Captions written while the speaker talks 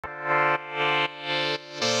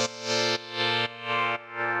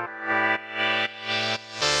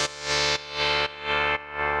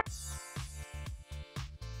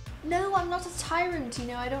different,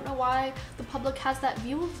 you know? I don't know why the public has that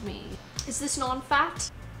view of me. Is this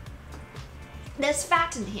non-fat? There's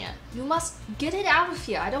fat in here. You must get it out of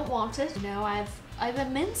here. I don't want it. You know, I've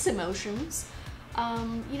immense emotions.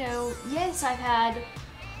 You know, yes, I've had,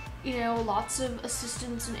 you know, lots of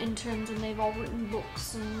assistants and interns, and they've all written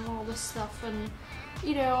books and all this stuff, and,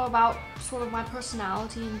 you know, about sort of my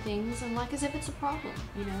personality and things, and like as if it's a problem,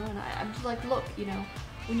 you know, and I'm just like, look, you know,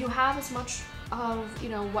 when you have as much of, you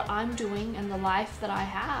know, what I'm doing and the life that I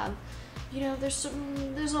have, you know, there's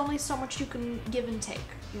only so much you can give and take,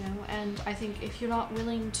 you know, and I think if you're not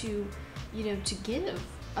willing to, you know, to give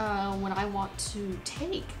when I want to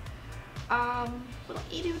take, well,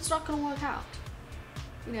 you know, it's not gonna work out,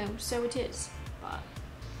 you know, so it is. But,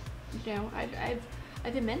 you know,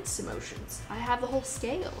 I've immense emotions. I have the whole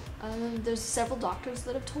scale. There's several doctors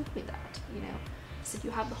that have told me that, you know, said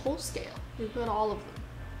you have the whole scale, you've got all of them.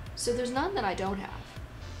 So there's none that I don't have.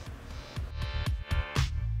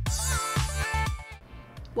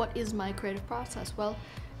 What is my creative process? Well,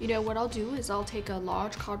 you know, what I'll do is I'll take a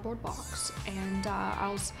large cardboard box, and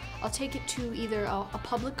I'll take it to either a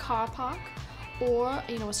public car park or,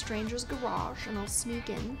 you know, a stranger's garage, and I'll sneak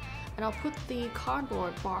in and I'll put the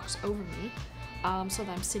cardboard box over me so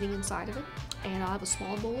that I'm sitting inside of it, and I'll have a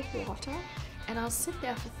small bowl of water, and I'll sit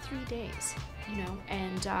there for 3 days, you know,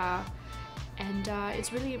 and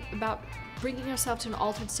it's really about bringing yourself to an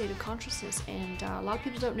altered state of consciousness. And a lot of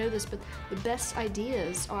people don't know this, but the best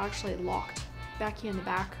ideas are actually locked back here in the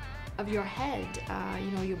back of your head.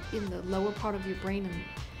 You know, you're in the lower part of your brain and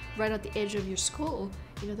right at the edge of your skull.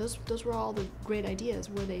 You know, those were all the great ideas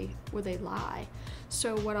where they lie.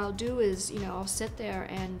 So what I'll do is, you know, I'll sit there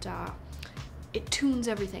and it tunes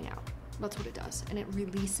everything out. That's what it does, and it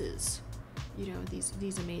releases, you know,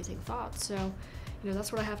 these amazing thoughts. So, you know,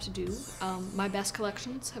 that's what I have to do. My best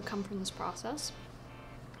collections have come from this process.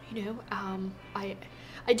 You know,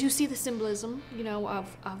 I do see the symbolism, you know,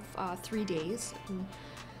 of 3 days. And,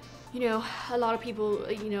 you know, a lot of people,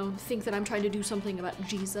 you know, think that I'm trying to do something about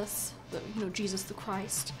Jesus, you know, Jesus the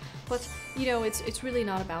Christ. But, you know, it's really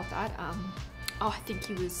not about that. Oh, I think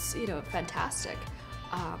he was, you know, fantastic.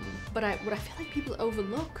 But what I feel like people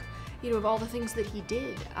overlook, you know, of all the things that he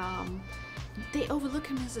did, they overlook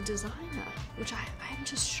him as a designer, which I'm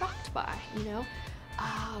just shocked by, you know.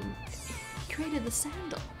 He created the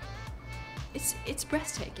sandal. It's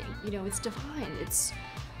breathtaking, you know, it's divine, it's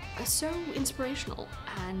so inspirational,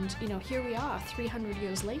 and, you know, here we are 300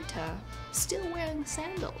 years later, still wearing the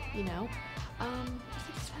sandal, you know. I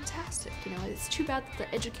think it's fantastic, you know. It's too bad that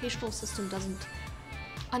the educational system doesn't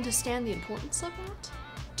understand the importance of that.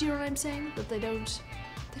 Do you know what I'm saying? That they don't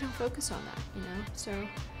focus on that, you know. So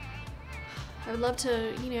I would love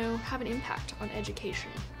to, you know, have an impact on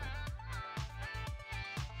education.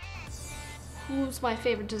 Who's my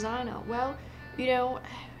favorite designer? Well, you know,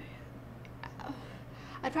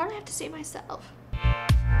 I'd probably have to say myself.